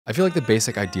I feel like the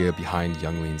basic idea behind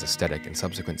Young Lean's aesthetic and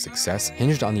subsequent success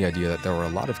hinged on the idea that there were a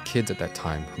lot of kids at that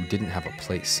time who didn't have a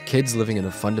place. Kids living in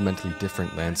a fundamentally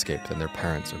different landscape than their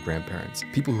parents or grandparents.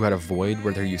 People who had a void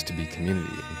where there used to be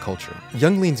community and culture.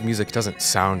 Young Lean's music doesn't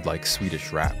sound like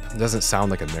Swedish rap. It doesn't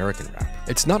sound like American rap.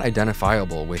 It's not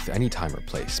identifiable with any time or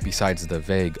place, besides the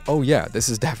vague, oh yeah, this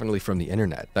is definitely from the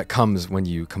internet, that comes when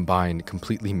you combine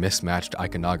completely mismatched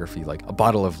iconography like a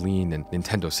bottle of lean and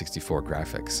Nintendo 64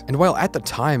 graphics. And while at the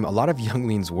time, a lot of Young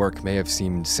Lean's work may have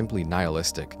seemed simply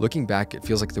nihilistic, looking back it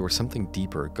feels like there was something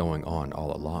deeper going on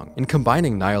all along. In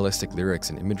combining nihilistic lyrics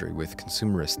and imagery with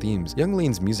consumerist themes, Young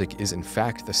Lean's music is in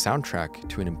fact the soundtrack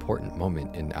to an important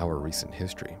moment in our recent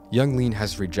history. Young Lean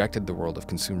has rejected the world of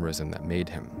consumerism that made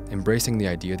him, embracing the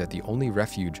idea that the only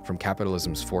refuge from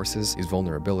capitalism's forces is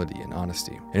vulnerability and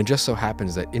honesty. And it just so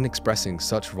happens that in expressing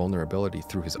such vulnerability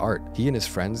through his art, he and his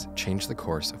friends changed the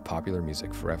course of popular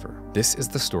music forever. This is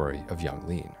the story of Young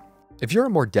Lean. If you're a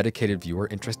more dedicated viewer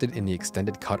interested in the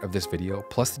extended cut of this video,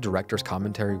 plus the director's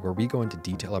commentary where we go into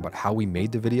detail about how we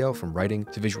made the video from writing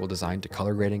to visual design to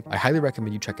color grading, I highly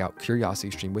recommend you check out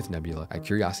CuriosityStream with Nebula at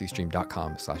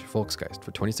curiositystream.com/Volksgeist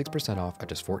for 26% off at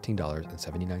just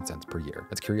 $14.79 per year.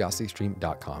 That's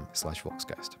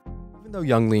curiositystream.com/Volksgeist. Even though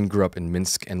Young Lean grew up in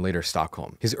Minsk and later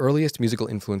Stockholm, his earliest musical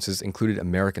influences included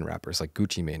American rappers like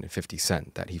Gucci Mane and 50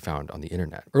 Cent that he found on the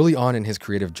internet. Early on in his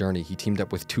creative journey, he teamed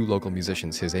up with two local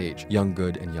musicians his age, Young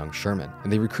Good and Young Sherman,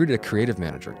 and they recruited a creative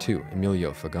manager too,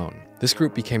 Emilio Fagone. This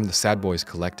group became the Sad Boys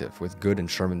Collective, with Good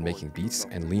and Sherman making beats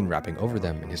and Lean rapping over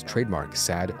them in his trademark,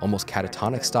 sad, almost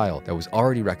catatonic style that was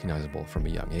already recognizable from a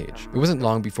young age. It wasn't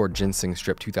long before Ginseng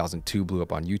Strip 2002 blew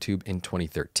up on YouTube in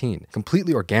 2013,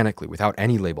 completely organically without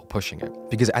any label pushing it.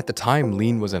 Because at the time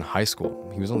Lean was in high school,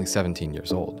 he was only 17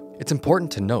 years old. It's important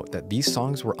to note that these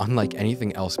songs were unlike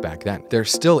anything else back then. They're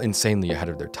still insanely ahead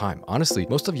of their time. Honestly,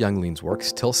 most of Young Lean's work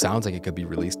still sounds like it could be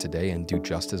released today and do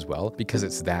just as well because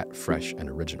it's that fresh and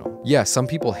original. Yeah, some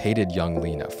people hated Young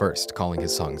Lean at first, calling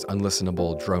his songs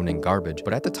unlistenable, droning garbage,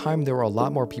 but at the time there were a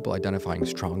lot more people identifying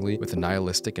strongly with the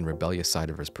nihilistic and rebellious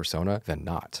side of his persona than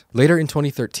not. Later in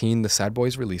 2013, the Sad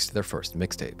Boys released their first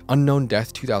mixtape. Unknown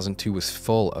Death 2002 was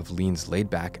full of Lean's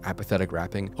laid-back, apathetic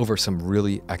rapping over some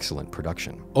really excellent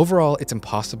production. Overall, it's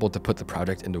impossible to put the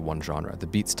project into one genre. The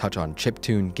beats touch on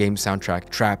chiptune, game soundtrack,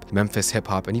 trap, Memphis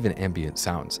hip-hop, and even ambient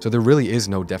sounds. So there really is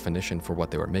no definition for what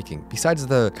they were making, besides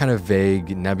the kind of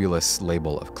vague, nebulous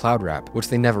label of cloud rap, which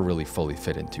they never really fully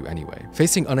fit into anyway.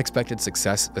 Facing unexpected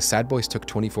success, the Sad Boys took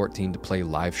 2014 to play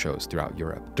live shows throughout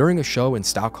Europe. During a show in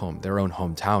Stockholm, their own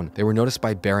hometown, they were noticed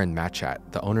by Barron Machat,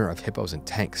 the owner of Hippos and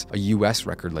Tanks, a US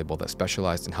record label that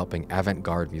specialized in helping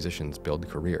avant-garde musicians build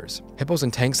careers. Hippos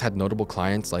and Tanks had notable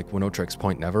clients like Winotrix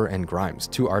Point Never and Grimes,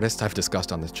 two artists I've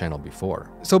discussed on this channel before.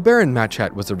 So Barron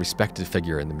Machat was a respected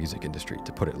figure in the music industry,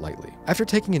 to put it lightly. After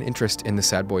taking an interest in the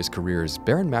Sad Boys' careers,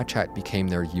 Barron Machat became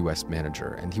their US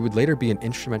manager, and he would later be an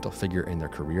instrumental figure in their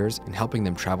careers in helping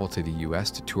them travel to the US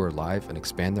to tour live and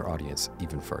expand their audience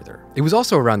even further. It was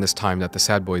also around this time that the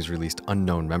Sad Boys released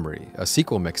Unknown Memory, a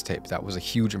sequel mixtape that was a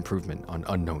huge improvement on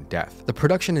Unknown Death. The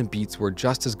production and beats were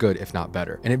just as good, if not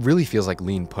better, and it really feels like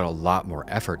Lean put a lot more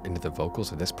effort into the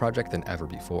vocals of this project than ever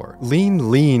before.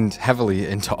 Lean leaned heavily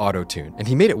into autotune, and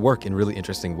he made it work in really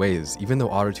interesting ways, even though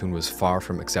autotune was far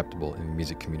from acceptable in the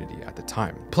music community at the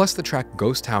time. Plus, the track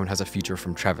Ghost Town has a feature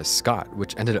from Travis Scott,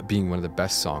 which ended up being one of the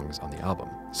best songs on the album.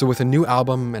 So with a new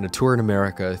album and a tour in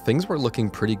America, things were looking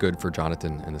pretty good for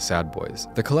Jonatan and the Sad Boys.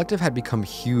 The collective had become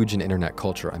huge in internet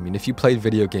culture. I mean, if you played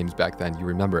video games back then, you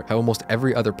remember how almost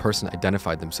every other person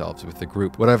identified themselves with the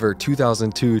group. Whatever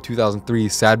 2002, 2003,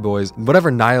 Sad Boys,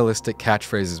 whatever nihilistic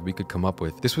catchphrases we could come up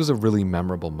with, this was a really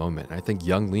memorable moment. And I think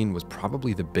Young Lean was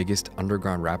probably the biggest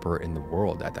underground rapper in the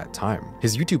world at that time.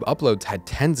 His YouTube uploads had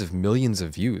tens of millions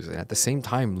of views, and at the same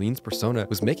time, Lean's persona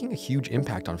was making a huge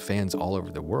impact on fans all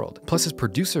over the world. Plus, his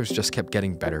producers just kept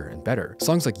getting better and better.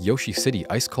 Songs like Yoshi City,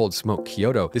 Ice Cold Smoke,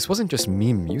 Kyoto, this wasn't just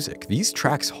meme music. These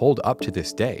tracks hold up to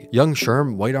this day. Young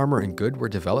Sherm, White Armor, and Good were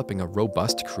developing a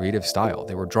robust creative style.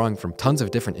 They were drawing from tons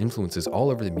of different influences all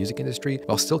over the music industry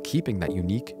while still keeping that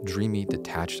unique, dreamy,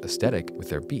 detached aesthetic with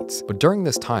their beats. But during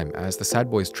this time, as the Sad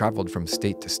Boys traveled from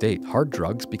state to state, hard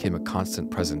drugs became a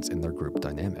constant presence in their group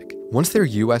dynamic. Once their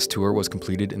US tour was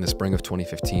completed in the spring of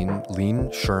 2015, Lean,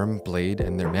 Sherm, Blade,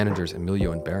 and their managers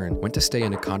Emilio and Barron went to stay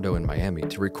in a condo in Miami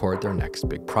to record their next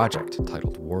big project,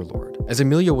 titled Warlord. As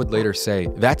Emilio would later say,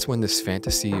 that's when this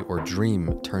fantasy or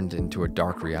dream turned into a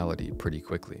dark reality pretty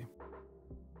quickly.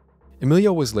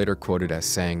 Emilio was later quoted as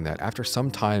saying that after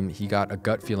some time, he got a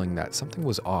gut feeling that something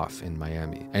was off in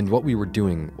Miami, and what we were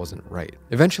doing wasn't right.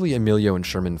 Eventually, Emilio and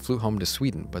Sherman flew home to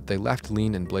Sweden, but they left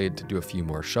Lean and Blade to do a few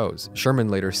more shows. Sherman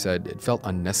later said it felt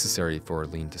unnecessary for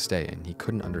Lean to stay, and he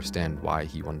couldn't understand why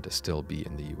he wanted to still be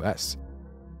in the US.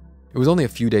 It was only a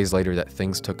few days later that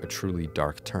things took a truly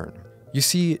dark turn. You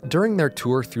see, during their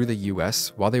tour through the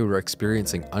US, while they were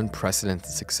experiencing unprecedented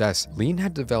success, Lean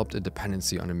had developed a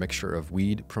dependency on a mixture of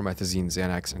weed, promethazine,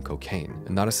 Xanax, and cocaine,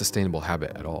 and not a sustainable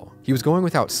habit at all. He was going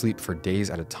without sleep for days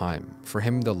at a time. For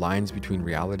him, the lines between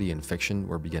reality and fiction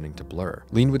were beginning to blur.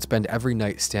 Lean would spend every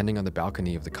night standing on the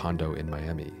balcony of the condo in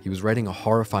Miami. He was writing a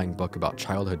horrifying book about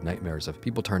childhood nightmares of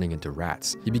people turning into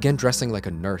rats. He began dressing like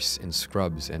a nurse in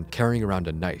scrubs and carrying around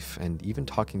a knife, and even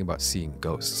talking about seeing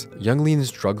ghosts. Young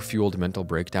Lean's drug-fueled mental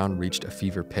breakdown reached a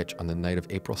fever pitch on the night of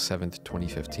April 7th,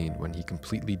 2015, when he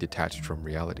completely detached from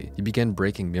reality. He began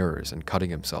breaking mirrors and cutting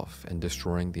himself and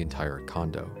destroying the entire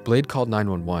condo. Blade called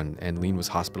 911, and Lean was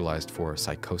hospitalized for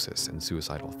psychosis and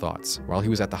suicidal thoughts. While he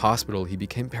was at the hospital, he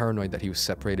became paranoid that he was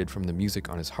separated from the music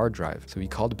on his hard drive, so he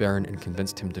called Barron and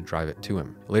convinced him to drive it to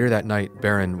him. Later that night,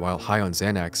 Barron, while high on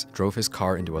Xanax, drove his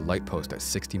car into a light post at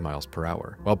 60 miles per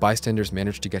hour. While bystanders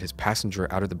managed to get his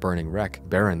passenger out of the burning wreck,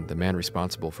 Barron, the man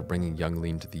responsible for bringing young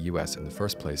Lean to the US in the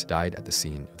first place, died at the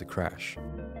scene of the crash.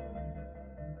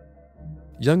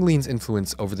 Young Lean's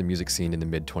influence over the music scene in the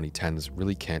mid-2010s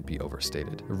really can't be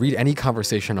overstated. Read any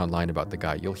conversation online about the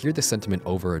guy, you'll hear the sentiment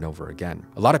over and over again.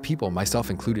 A lot of people, myself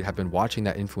included, have been watching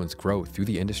that influence grow through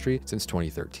the industry since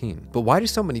 2013. But why do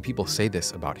so many people say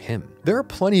this about him? There are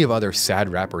plenty of other sad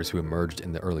rappers who emerged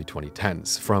in the early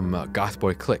 2010s, from Goth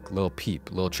Boy Click, Lil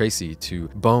Peep, Lil Tracy, to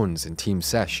Bones and Team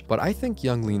Sesh, but I think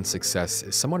Young Lean's success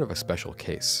is somewhat of a special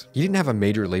case. He didn't have a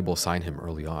major label sign him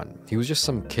early on. He was just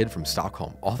some kid from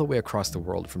Stockholm, all the way across the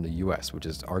world from the US, which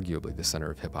is arguably the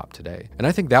center of hip-hop today. And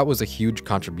I think that was a huge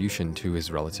contribution to his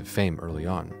relative fame early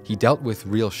on. He dealt with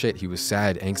real shit. He was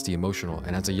sad, angsty, emotional,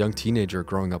 and as a young teenager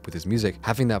growing up with his music,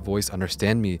 having that voice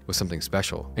understand me was something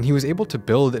special. And he was able to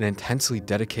build an intensely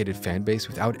dedicated fan base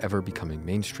without ever becoming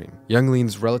mainstream. Young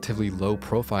Lean's relatively low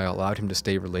profile allowed him to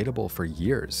stay relatable for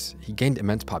years. He gained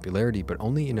immense popularity, but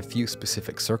only in a few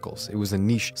specific circles. It was a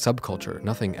niche subculture,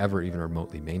 nothing ever even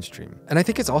remotely mainstream. And I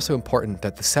think it's also important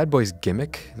that the Sad Boys gimmick,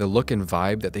 the look and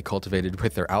vibe that they cultivated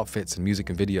with their outfits and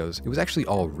music and videos, it was actually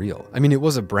all real. I mean, it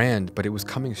was a brand, but it was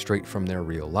coming straight from their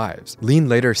real lives. Lean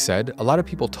later said, "A lot of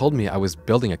people told me I was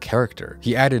building a character."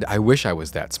 He added, "I wish I was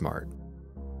that smart."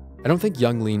 I don't think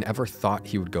Young Lean ever thought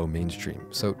he would go mainstream,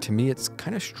 so to me it's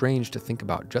kind of strange to think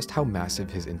about just how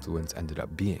massive his influence ended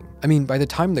up being. I mean, by the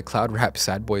time the cloud rap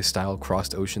sad boy style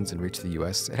crossed oceans and reached the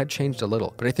US, it had changed a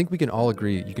little, but I think we can all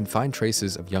agree you can find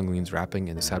traces of Young Lean's rapping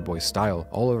and the sad boy style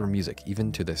all over music,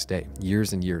 even to this day,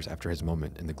 years and years after his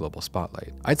moment in the global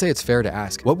spotlight. I'd say it's fair to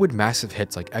ask, what would massive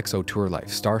hits like XO Tour Life,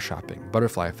 Star Shopping,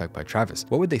 Butterfly Effect by Travis,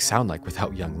 what would they sound like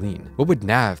without Young Lean? What would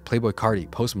Nav, Playboi Carti,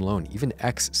 Post Malone, even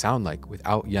X sound like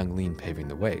without Young Lean paving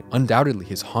the way? Undoubtedly,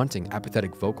 his haunting,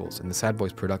 apathetic vocals and the Sad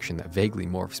Boys production that vaguely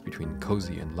morphs between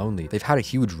cozy and lonely, they've had a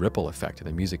huge ripple effect in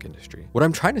the music industry. What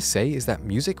I'm trying to say is that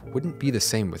music wouldn't be the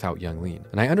same without Young Lean,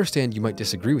 and I understand you might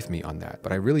disagree with me on that,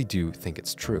 but I really do think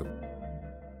it's true.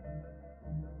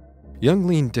 Young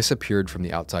Lean disappeared from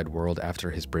the outside world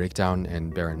after his breakdown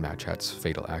and Baron Machat's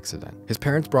fatal accident. His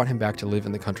parents brought him back to live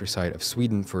in the countryside of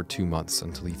Sweden for 2 months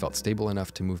until he felt stable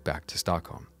enough to move back to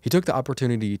Stockholm. He took the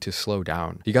opportunity to slow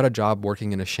down. He got a job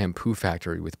working in a shampoo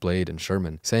factory with Blade and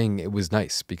Sherman, saying it was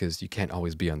nice because you can't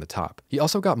always be on the top. He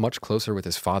also got much closer with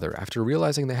his father after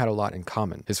realizing they had a lot in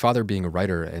common, his father being a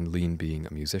writer and Lean being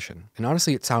a musician. And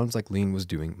honestly, it sounds like Lean was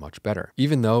doing much better.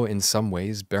 Even though, in some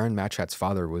ways, Baron Machat's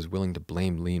father was willing to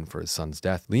blame Lean for his son's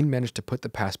death, Lean managed to put the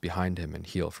past behind him and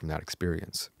heal from that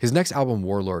experience. His next album,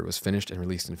 Warlord, was finished and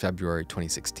released in February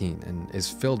 2016 and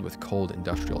is filled with cold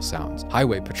industrial sounds.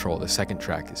 Highway Patrol, the second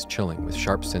track, is chilling with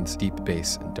sharp synths, deep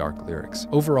bass, and dark lyrics.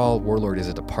 Overall, Warlord is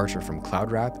a departure from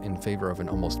cloud rap in favor of an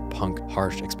almost punk,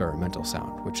 harsh, experimental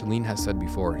sound, which Lean has said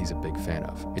before he's a big fan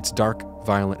of. It's dark,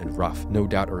 violent, and rough, no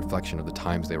doubt a reflection of the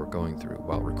times they were going through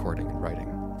while recording and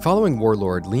writing. Following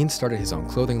Warlord, Lean started his own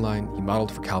clothing line, he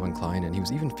modeled for Calvin Klein, and he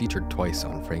was even featured twice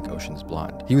on Frank Ocean's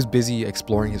Blonde. He was busy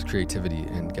exploring his creativity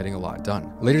and getting a lot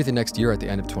done. Later the next year, at the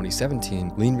end of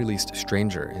 2017, Lean released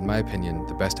Stranger, in my opinion,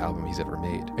 the best album he's ever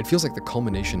made. It feels like the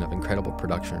culmination of incredible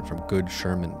production from Good,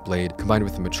 Sherman, Blade, combined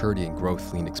with the maturity and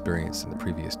growth Lean experienced in the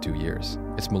previous 2 years.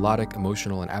 It's melodic,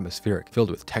 emotional, and atmospheric,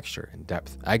 filled with texture and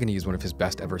depth. Agony is one of his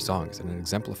best ever songs, and it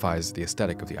exemplifies the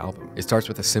aesthetic of the album. It starts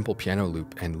with a simple piano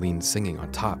loop and Lean singing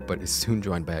on top, pop, but is soon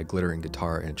joined by a glittering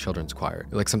guitar and a children's choir,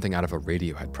 like something out of a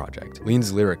Radiohead project.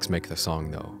 Lean's lyrics make the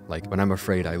song though, like when I'm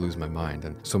afraid I lose my mind,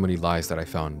 and so many lies that I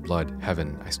found, blood,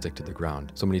 heaven, I stick to the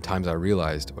ground. So many times I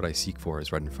realized what I seek for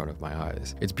is right in front of my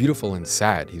eyes. It's beautiful and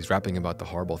sad. He's rapping about the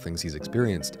horrible things he's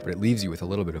experienced, but it leaves you with a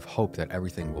little bit of hope that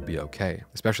everything will be okay,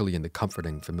 especially in the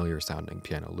comforting, familiar sounding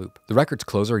piano loop. The record's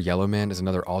closer, Yellow Man, is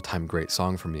another all-time great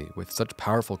song for me, with such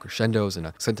powerful crescendos and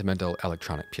a sentimental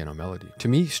electronic piano melody. To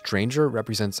me, Stranger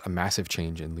represents a massive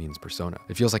change in Lean's persona.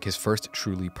 It feels like his first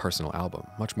truly personal album,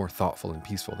 much more thoughtful and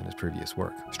peaceful than his previous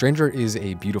work. Stranger is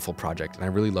a beautiful project, and I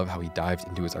really love how he dived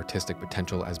into his artistic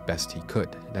potential as best he could.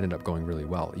 It ended up going really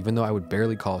well. Even though I would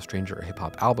barely call Stranger a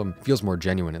hip-hop album, it feels more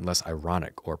genuine and less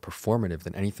ironic or performative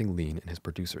than anything Lean and his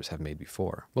producers have made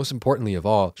before. Most importantly of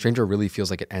all, Stranger really feels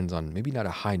like it ends on maybe not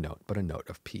a high note, but a note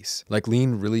of peace. Like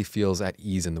Lean really feels at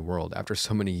ease in the world after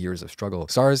so many years of struggle.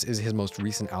 Starz is his most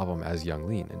recent album as young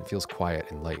Lean, and it feels quiet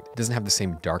and light. It doesn't have the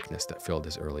same darkness that filled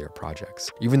his earlier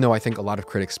projects. Even though I think a lot of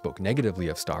critics spoke negatively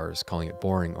of Starz, calling it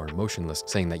boring or emotionless,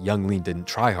 saying that young Lean didn't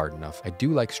try hard enough, I do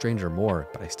like Stranger more,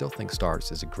 but I still think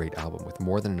Starz is a great album with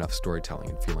more than enough storytelling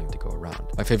and feeling to go around.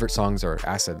 My favorite songs are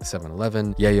Acid,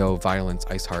 7-Eleven, Yayo, Violence,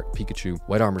 Ice Heart, Pikachu.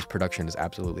 White Armor's production is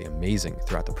absolutely amazing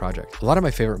throughout the project. A lot of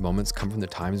my favorite moments come from the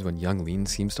times when young Lean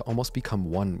seems to almost become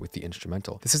one with the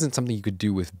instrumental. This isn't something you could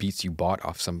do with beats you bought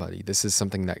off somebody. This is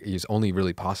something that is only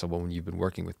really possible when you've been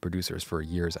working with producers for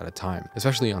years at a time,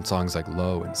 especially on songs like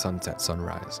Low and Sunset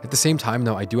Sunrise. At the same time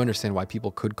though, I do understand why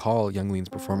people could call young Lean's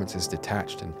performances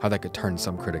detached and how that could turn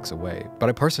some critics away. But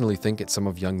I personally think it's some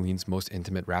of young Lean's most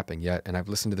intimate rapping yet, and I've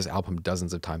listened to this album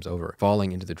dozens of times over,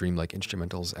 falling into the dreamlike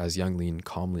instrumentals as young Lean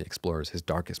calmly explores his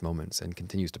darkest moments and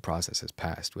continues to process his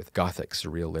past with gothic,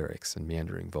 surreal lyrics and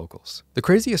meandering vocals. The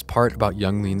craziest part about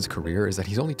young Lean's career is that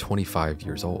he's only 25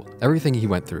 years old. Everything he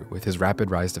went through, with his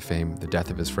rapid rise to fame, the death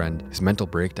of his friend, his mental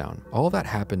breakdown, all of that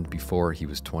happened before he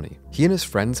was 20. He and his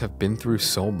friends have been through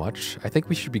so much. I think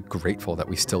we should be grateful that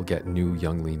we still get new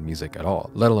young Lean music at all,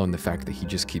 let alone the fact that he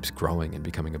just keeps growing and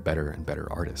becoming a better and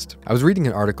better artist. I was reading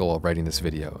an article while writing this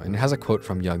video, and it has a quote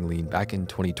from young Lean back in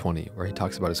 2020 where he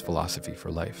talks about his philosophy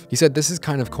for life. He said, "This is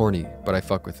kind of corny, but I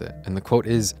fuck with it." And the quote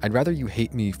is, "I'd rather you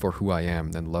hate me for who I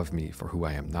am than love me for who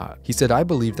I am not." He said, "I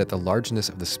believe that the largeness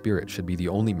of the spirit should be the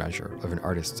only measure of an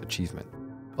artist's achievement."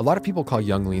 A lot of people call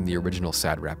young Lean the original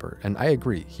sad rapper, and I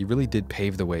agree, he really did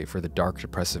pave the way for the dark,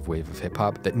 depressive wave of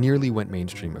hip-hop that nearly went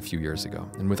mainstream a few years ago.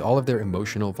 And with all of their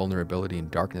emotional vulnerability and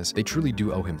darkness, they truly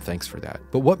do owe him thanks for that.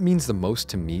 But what means the most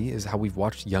to me is how we've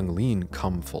watched young Lean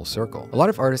come full circle. A lot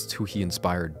of artists who he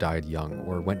inspired died young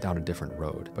or went down a different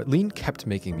road, but Lean kept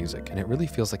making music, and it really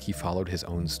feels like he followed his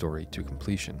own story to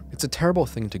completion. It's a terrible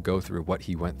thing to go through what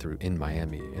he went through in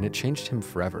Miami, and it changed him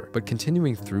forever, but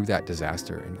continuing through that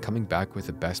disaster and coming back with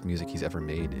the best music he's ever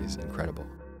made is incredible.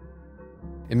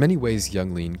 In many ways,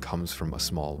 young Lean comes from a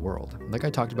small world. Like I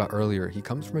talked about earlier, he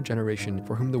comes from a generation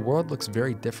for whom the world looks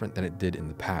very different than it did in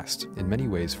the past, in many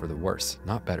ways for the worse,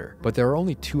 not better. But there are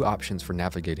only two options for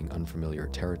navigating unfamiliar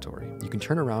territory. You can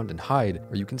turn around and hide,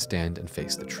 or you can stand and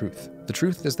face the truth. The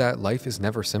truth is that life is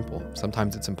never simple.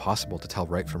 Sometimes it's impossible to tell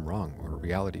right from wrong, or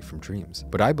reality from dreams.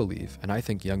 But I believe, and I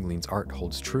think young Lean's art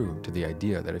holds true to the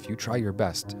idea that if you try your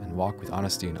best and walk with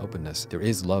honesty and openness, there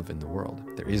is love in the world.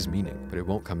 There is meaning, but it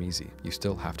won't come easy. You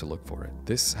still have to look for it.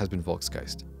 This has been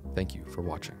Volksgeist. Thank you for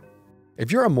watching. If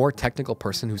you're a more technical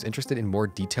person who's interested in more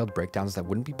detailed breakdowns that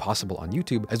wouldn't be possible on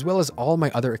YouTube, as well as all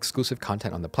my other exclusive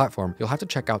content on the platform, you'll have to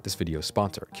check out this video's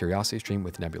sponsor, CuriosityStream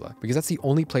with Nebula, because that's the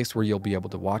only place where you'll be able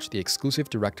to watch the exclusive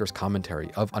director's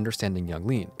commentary of Understanding Young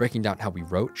Lean, breaking down how we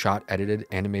wrote, shot, edited,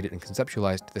 animated, and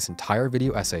conceptualized this entire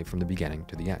video essay from the beginning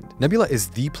to the end. Nebula is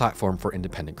the platform for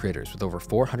independent creators with over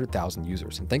 400,000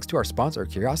 users, and thanks to our sponsor,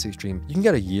 CuriosityStream, you can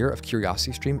get a year of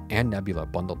CuriosityStream and Nebula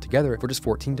bundled together for just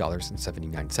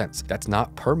 $14.79. That's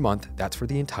not per month, that's for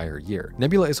the entire year.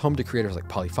 Nebula is home to creators like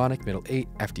Polyphonic, Middle 8,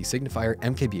 FD Signifier,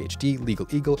 MKBHD, Legal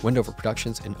Eagle, Wendover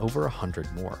Productions, and over 100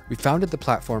 more. We founded the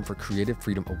platform for creative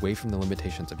freedom away from the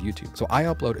limitations of YouTube, so I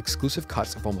upload exclusive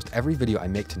cuts of almost every video I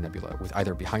make to Nebula, with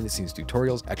either behind-the-scenes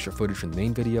tutorials, extra footage from the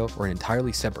main video, or an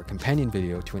entirely separate companion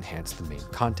video to enhance the main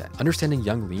content. Understanding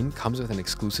Young Lean comes with an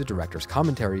exclusive director's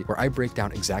commentary where I break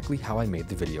down exactly how I made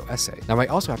the video essay. Now I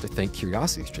also have to thank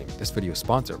CuriosityStream, this video's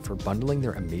sponsor, for bundling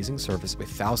their amazing service service with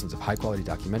thousands of high-quality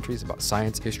documentaries about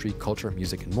science, history, culture,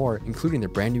 music, and more, including their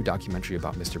brand new documentary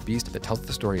about Mr. Beast that tells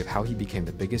the story of how he became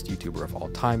the biggest YouTuber of all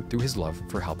time through his love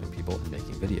for helping people and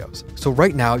making videos. So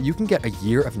right now, you can get a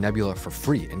year of Nebula for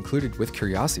free, included with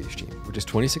CuriosityStream, which is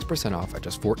 26% off at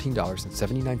just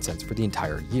 $14.79 for the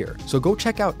entire year. So go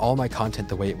check out all my content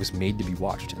the way it was made to be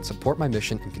watched and support my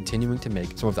mission in continuing to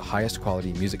make some of the highest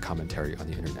quality music commentary on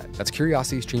the internet. That's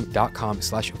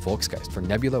curiositystream.com/Volksgeist for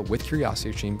Nebula with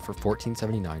CuriosityStream for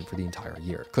 $14.79 for the entire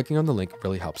year. Clicking on the link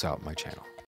really helps out my channel.